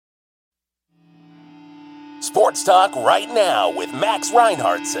Sports Talk right now with Max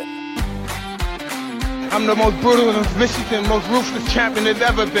Reinhardtson. I'm the most brutal and vicious, most ruthless champion there's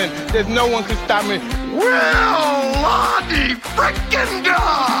ever been. There's no one can stop me. Well, Lottie frickin'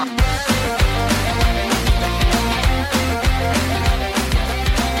 God!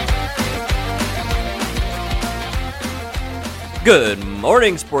 Good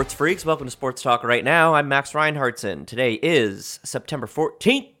morning, sports freaks. Welcome to Sports Talk right now. I'm Max Reinhardtson. Today is September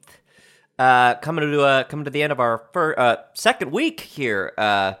 14th. Coming to the end of our second week here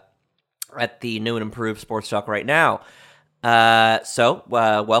at the new and improved Sports Talk right now. So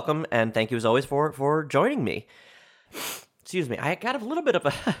welcome and thank you as always for joining me. Excuse me, I got a little bit of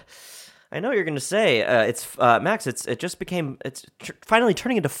a. I know you're going to say it's Max. It's finally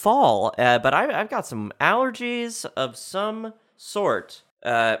turning into fall, but I've got some allergies of some sort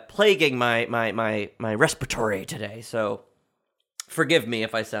plaguing my respiratory today. So forgive me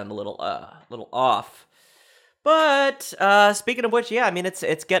if I sound a little off. But speaking of which, yeah, I mean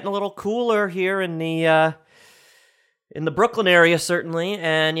it's getting a little cooler here in the Brooklyn area certainly,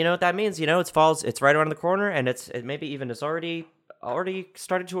 and you know what that means. You know, it's fall. It's right around the corner, and it maybe even is already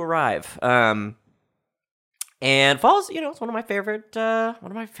started to arrive. And fall's, you know, it's one of my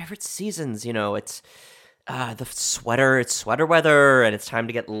favorite seasons. You know, it's it's sweater weather, and it's time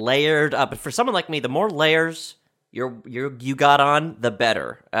to get layered up. But for someone like me, the more layers you got on, the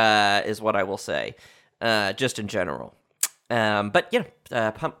better, is what I will say, just in general. But you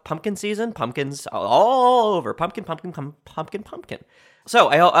know, pumpkin season, pumpkins all over, pumpkin. So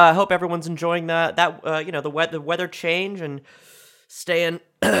I hope everyone's enjoying that you know, the weather change and staying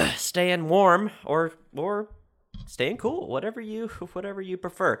warm or staying cool, whatever you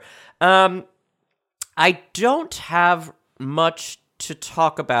prefer. I don't have much to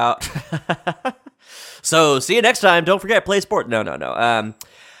talk about. So see you next time. Don't forget, play sport. No.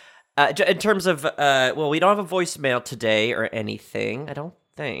 In terms of, well, we don't have a voicemail today or anything, I don't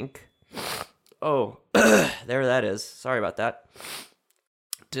think. Oh, there that is. Sorry about that.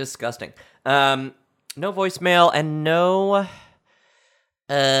 Disgusting. No voicemail and no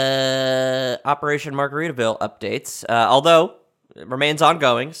Operation Margaritaville updates, although it remains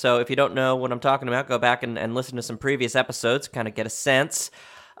ongoing. So if you don't know what I'm talking about, go back and listen to some previous episodes, kind of get a sense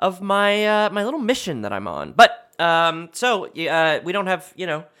of my my little mission that I'm on. But so we don't have, you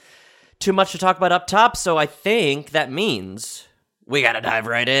know, too much to talk about up top, so I think that means we gotta dive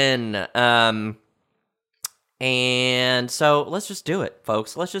right in. And so let's just do it,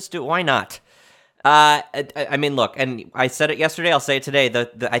 folks. Let's just do it. Why not? I mean, look, and I said it yesterday, I'll say it today.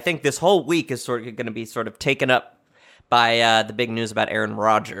 I think this whole week is sort of going to be sort of taken up by the big news about Aaron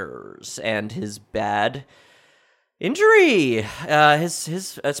Rodgers and his bad injury.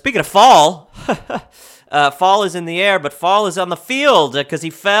 His speaking of fall, fall is in the air, but fall is on the field because he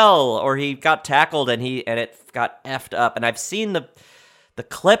fell or he got tackled and it got effed up. And I've seen the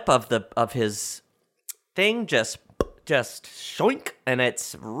clip of his thing just shoink, and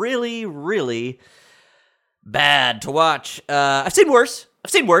it's really, really bad to watch. I've seen worse.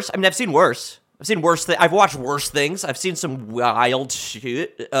 I mean, I've seen worse. I've watched worse things. I've seen some wild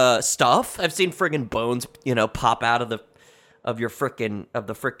shit stuff. I've seen friggin' bones, you know, pop out of the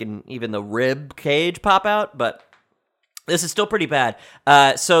frickin' even the rib cage pop out. But this is still pretty bad.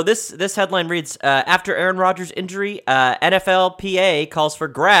 So this headline reads: after Aaron Rodgers' injury, NFLPA calls for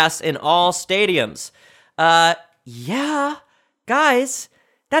grass in all stadiums. Yeah, guys,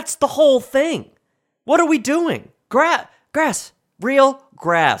 that's the whole thing. What are we doing? Grass, real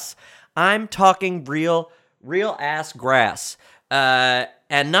grass. I'm talking real ass grass.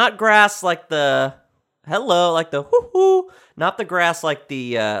 And not grass like the hoo-hoo, not the grass like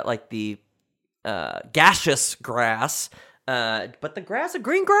the gaseous grass, but the grass of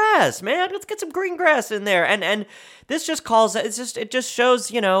green grass, man. Let's get some green grass in there. And this just it just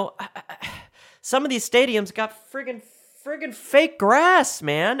shows, you know, some of these stadiums got friggin' fake grass,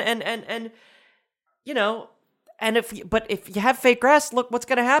 man, and you know, and if you have fake grass, look what's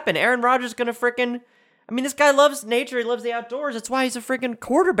gonna happen. Aaron Rodgers is gonna frickin'. I mean, this guy loves nature. He loves the outdoors. That's why he's a friggin'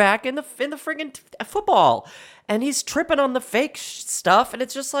 quarterback in the friggin' football, and he's tripping on the fake stuff, and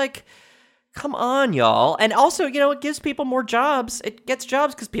it's just like, come on, y'all. And also, you know, it gives people more jobs. It gets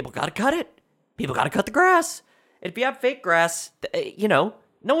jobs because people gotta cut it. People gotta cut the grass. If you have fake grass, you know,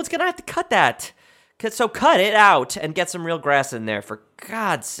 no one's gonna have to cut that. So cut it out and get some real grass in there, for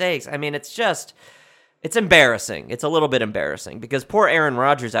God's sakes. I mean, it's embarrassing. It's a little bit embarrassing because poor Aaron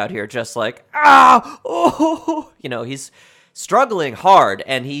Rodgers out here just like, you know, he's struggling hard,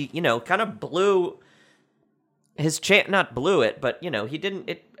 and he, you know, kind of blew his chance, not blew it, but, you know, he didn't,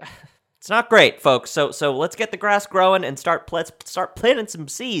 it's not great, folks. So let's get the grass growing and let's start planting some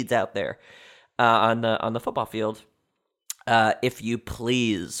seeds out there. on the football field. If you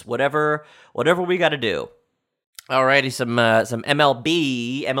please, whatever we got to do. Alrighty, some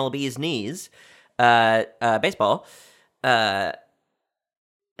MLB's knees, baseball. Where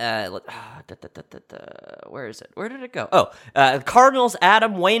is it? Where did it go? Cardinals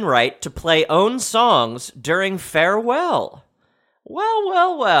Adam Wainwright to play own songs during farewell.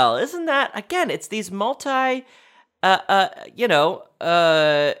 Well. Isn't that, again, it's these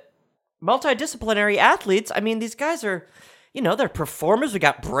multidisciplinary athletes. I mean, these guys are, they're performers. We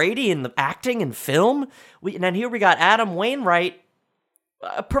got Brady in the acting and film. And then here we got Adam Wainwright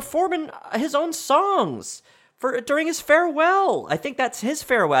performing his own songs during his farewell. I think that's his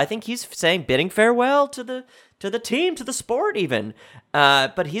farewell. I think he's bidding farewell to the team, to the sport even.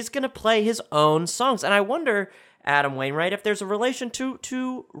 But he's going to play his own songs. And I wonder, Adam Wainwright, if there's a relation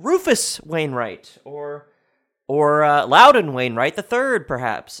to Rufus Wainwright or Loudon Wainwright the third,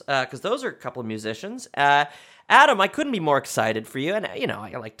 perhaps, because those are a couple of musicians. Adam, I couldn't be more excited for you, and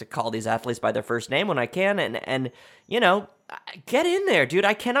I like to call these athletes by their first name when I can, and get in there, dude.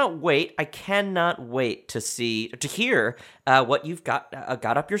 I cannot wait. to hear what you've got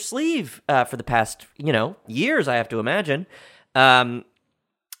up your sleeve for the past years. I have to imagine.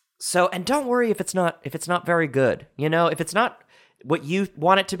 So, and don't worry if it's not very good. If it's not what you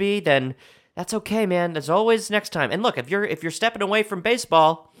want it to be, then that's okay, man. There's always next time. And look, if you're stepping away from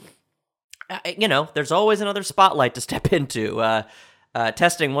baseball, there's always another spotlight to step into.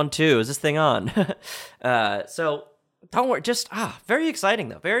 Testing 1 2. Is this thing on? So don't worry. Just very exciting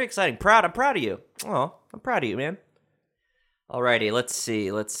though. Very exciting. I'm proud of you. Oh, I'm proud of you, man. Alrighty, let's see.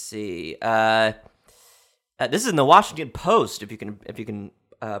 This is in the Washington Post, if you can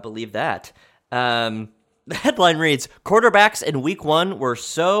believe that. The headline reads, quarterbacks in week 1 were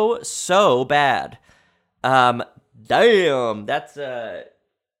so bad. Damn, that's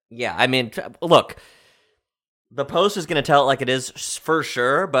yeah, I mean, look, the Post is going to tell it like it is for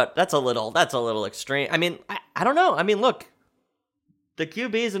sure, but that's a little extreme. I mean, I don't know. I mean, look, the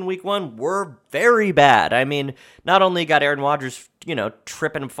QBs in week 1 were very bad. I mean, not only got Aaron Rodgers,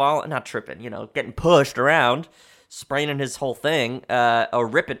 tripping and falling, not tripping, getting pushed around, spraining his whole thing, or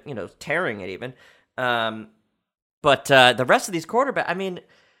ripping, tearing it even. But the rest of these quarterbacks, I mean,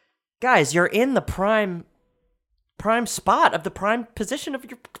 guys, you're in the prime spot of the prime position of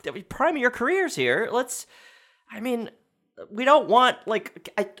your careers here. We don't want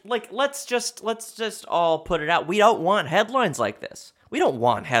let's just all put it out. We don't want headlines like this.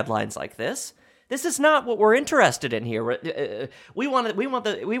 This is not what we're interested in here. We wanted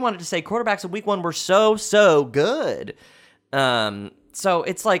to say quarterbacks in week 1 were so good. So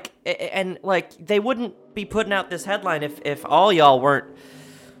it's like, and like they wouldn't be putting out this headline if all y'all weren't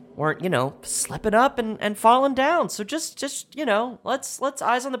slipping up and falling down. So just let's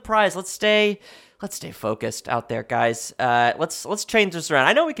eyes on the prize. Let's stay focused out there, guys. Let's change this around.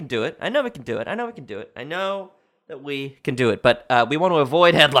 I know we can do it. I know that we can do it, but we want to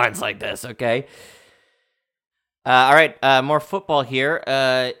avoid headlines like this, okay? All right, more football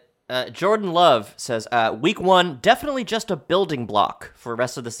here. Jordan Love says, week 1, definitely just a building block for the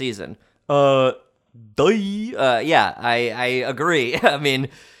rest of the season. Yeah, I agree. I mean,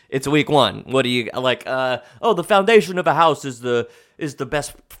 it's week 1. What do you like? The foundation of a house is the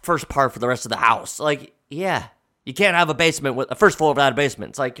best first part for the rest of the house. Like, yeah, you can't have a basement with a first floor without a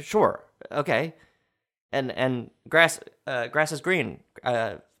basement. It's like, sure, okay, and grass is green.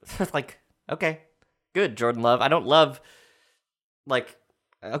 Like, okay, good, Jordan Love. I don't love like,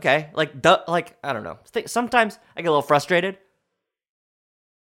 okay, like I don't know. Sometimes I get a little frustrated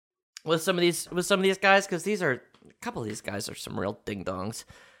with some of these guys because a couple of these guys are some real ding dongs.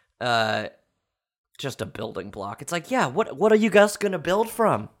 Just a building block. It's like, yeah, what are you guys gonna build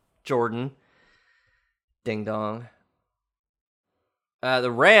from, Jordan? Ding dong.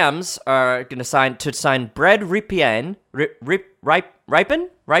 The Rams are gonna sign Brad Ripien. Ripien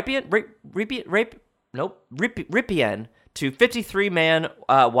to 53-man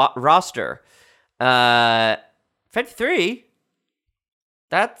roster. 53.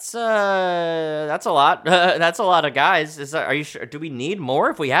 That's a lot. That's a lot of guys. Are you sure? Do we need more?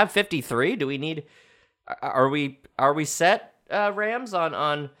 If we have 53, do we need? Are we set? Rams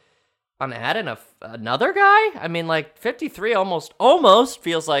on adding another guy? I mean, like 53 almost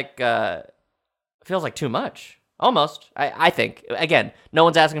feels like too much. Almost. I think. Again, no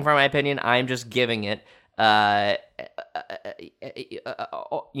one's asking for my opinion. I'm just giving it. So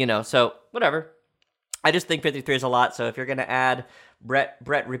whatever. I just think 53 is a lot. So if you're gonna add Brett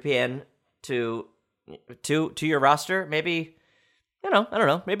Ripien to your roster, maybe I don't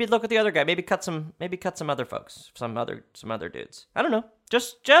know. Maybe look at the other guy. Maybe cut some other folks, some other dudes. I don't know.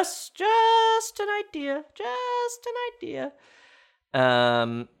 Just an idea. Just an idea.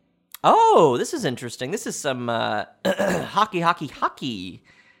 Oh, this is interesting. This is some hockey. So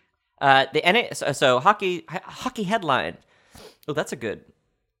hockey headline. Oh, that's a good.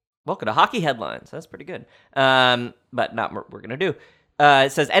 Welcome to Hockey Headlines. That's pretty good. But not what we're gonna do.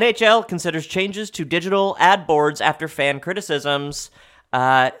 It says NHL considers changes to digital ad boards after fan criticisms.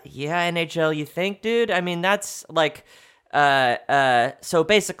 Yeah, NHL, you think, dude? I mean, that's like, so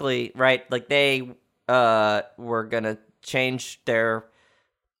basically, right? Like they were gonna change their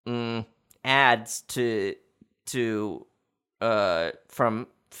ads to from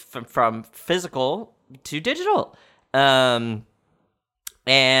physical to digital.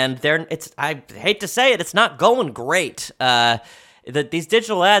 And I hate to say it, it's not going great. These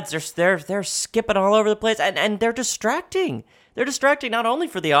digital ads, they're skipping all over the place, and they're distracting. They're distracting not only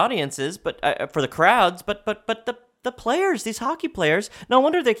for the audiences, but for the crowds, but the players, these hockey players. No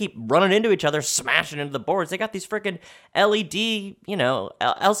wonder they keep running into each other, smashing into the boards. They got these freaking LED,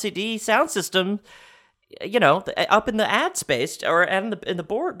 LCD sound system, up in the ad space or in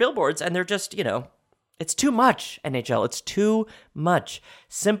the billboards, and they're just, it's too much, NHL. It's too much.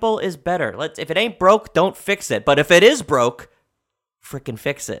 Simple is better. If it ain't broke, don't fix it. But if it is broke, frickin'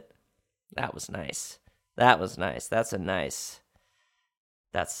 fix it. That was nice. That's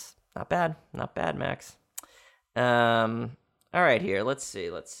not bad. Not bad, Max. All right, here. Let's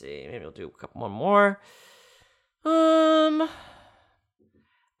see. Maybe we'll do a couple more. All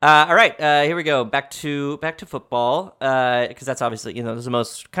right. Here we go. Back to football. Because that's obviously, there's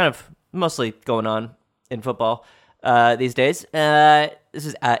the mostly going on in football these days. This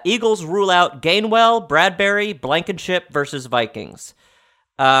is Eagles rule out Gainwell, Bradbury, Blankenship versus Vikings.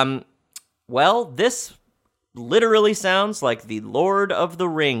 Well, this literally sounds like the Lord of the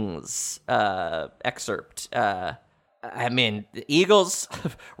Rings excerpt. The Eagles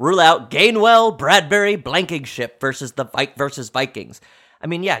rule out Gainwell, Bradbury, Blankenship versus Vikings. I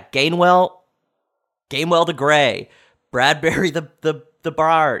mean, yeah, Gainwell the Gray, Bradbury the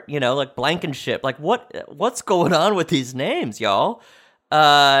Bard, like Blankenship. Like what's going on with these names, y'all?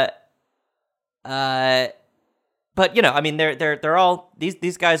 But they're all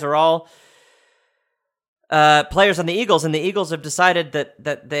these guys are all players on the Eagles, and the Eagles have decided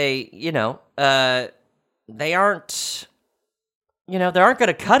that they aren't going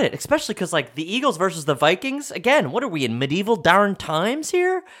to cut it, especially because like the Eagles versus the Vikings. Again, what are we in medieval darn times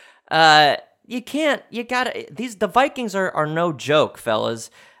here? The Vikings are no joke,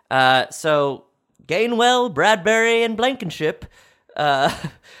 fellas. So Gainwell, Bradbury, and Blankenship,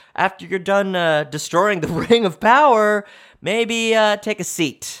 after you're done destroying the Ring of Power, maybe take a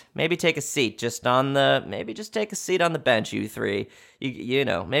seat. Maybe take a seat just take a seat on the bench, you three.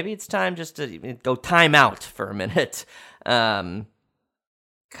 Maybe it's time just to go time out for a minute. God,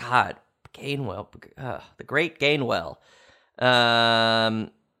 Gainwell, the great Gainwell.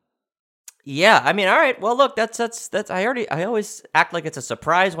 Yeah, all right. Well, look, that's. I always act like it's a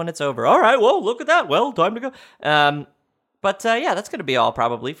surprise when it's over. All right, well, look at that. Well, time to go. But yeah, that's gonna be all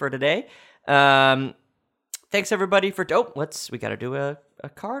probably for today. Thanks everybody for. We got to do a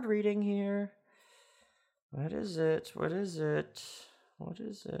card reading here. What is it?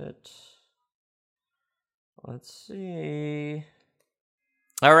 Let's see.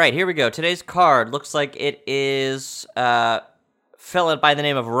 All right, here we go. Today's card looks like it is fella by the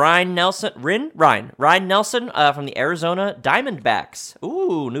name of Ryan Nelson from the Arizona Diamondbacks.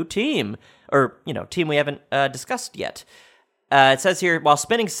 Ooh, new team. Or, team we haven't discussed yet. It says here, while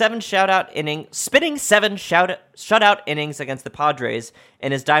spinning seven shutout innings against the Padres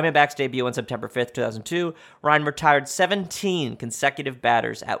in his Diamondbacks debut on September 5th, 2002, Ryan retired 17 consecutive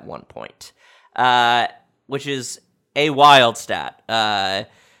batters at one point, which is a wild stat. And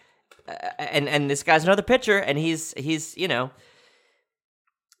this guy's another pitcher, and he's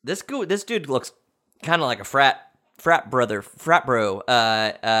this dude looks kind of like a frat bro.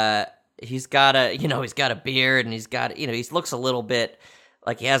 He's got a beard, and he looks a little bit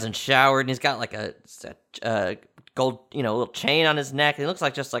like he hasn't showered, and he's got like a gold, little chain on his neck. He looks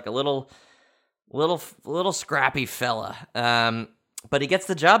like just like a little scrappy fella. But he gets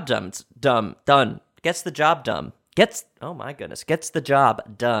the job done. Gets the job done. Gets the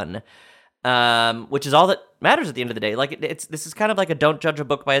job done. Which is all that matters at the end of the day. Like this is kind of like a don't judge a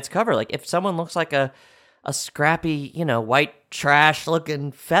book by its cover. Like if someone looks like a scrappy, white trash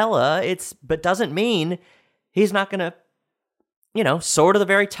looking fella, but doesn't mean he's not gonna, soar to the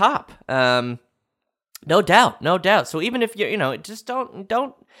very top. No doubt, no doubt. So even if just don't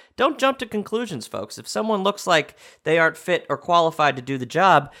jump to conclusions, folks. If someone looks like they aren't fit or qualified to do the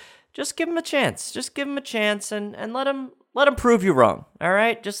job, just give them a chance. Just give them a chance and let them prove you wrong. All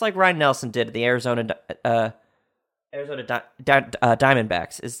right, just like Ryan Nelson did at the Arizona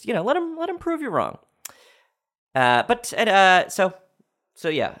Diamondbacks. Is let him prove you wrong. So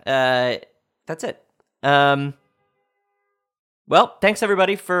yeah, that's it. Well, thanks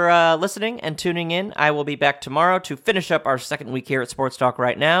everybody for listening and tuning in. I will be back tomorrow to finish up our second week here at Sports Talk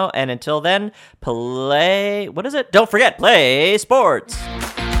Right Now. And until then, what is it? Don't forget, play sports.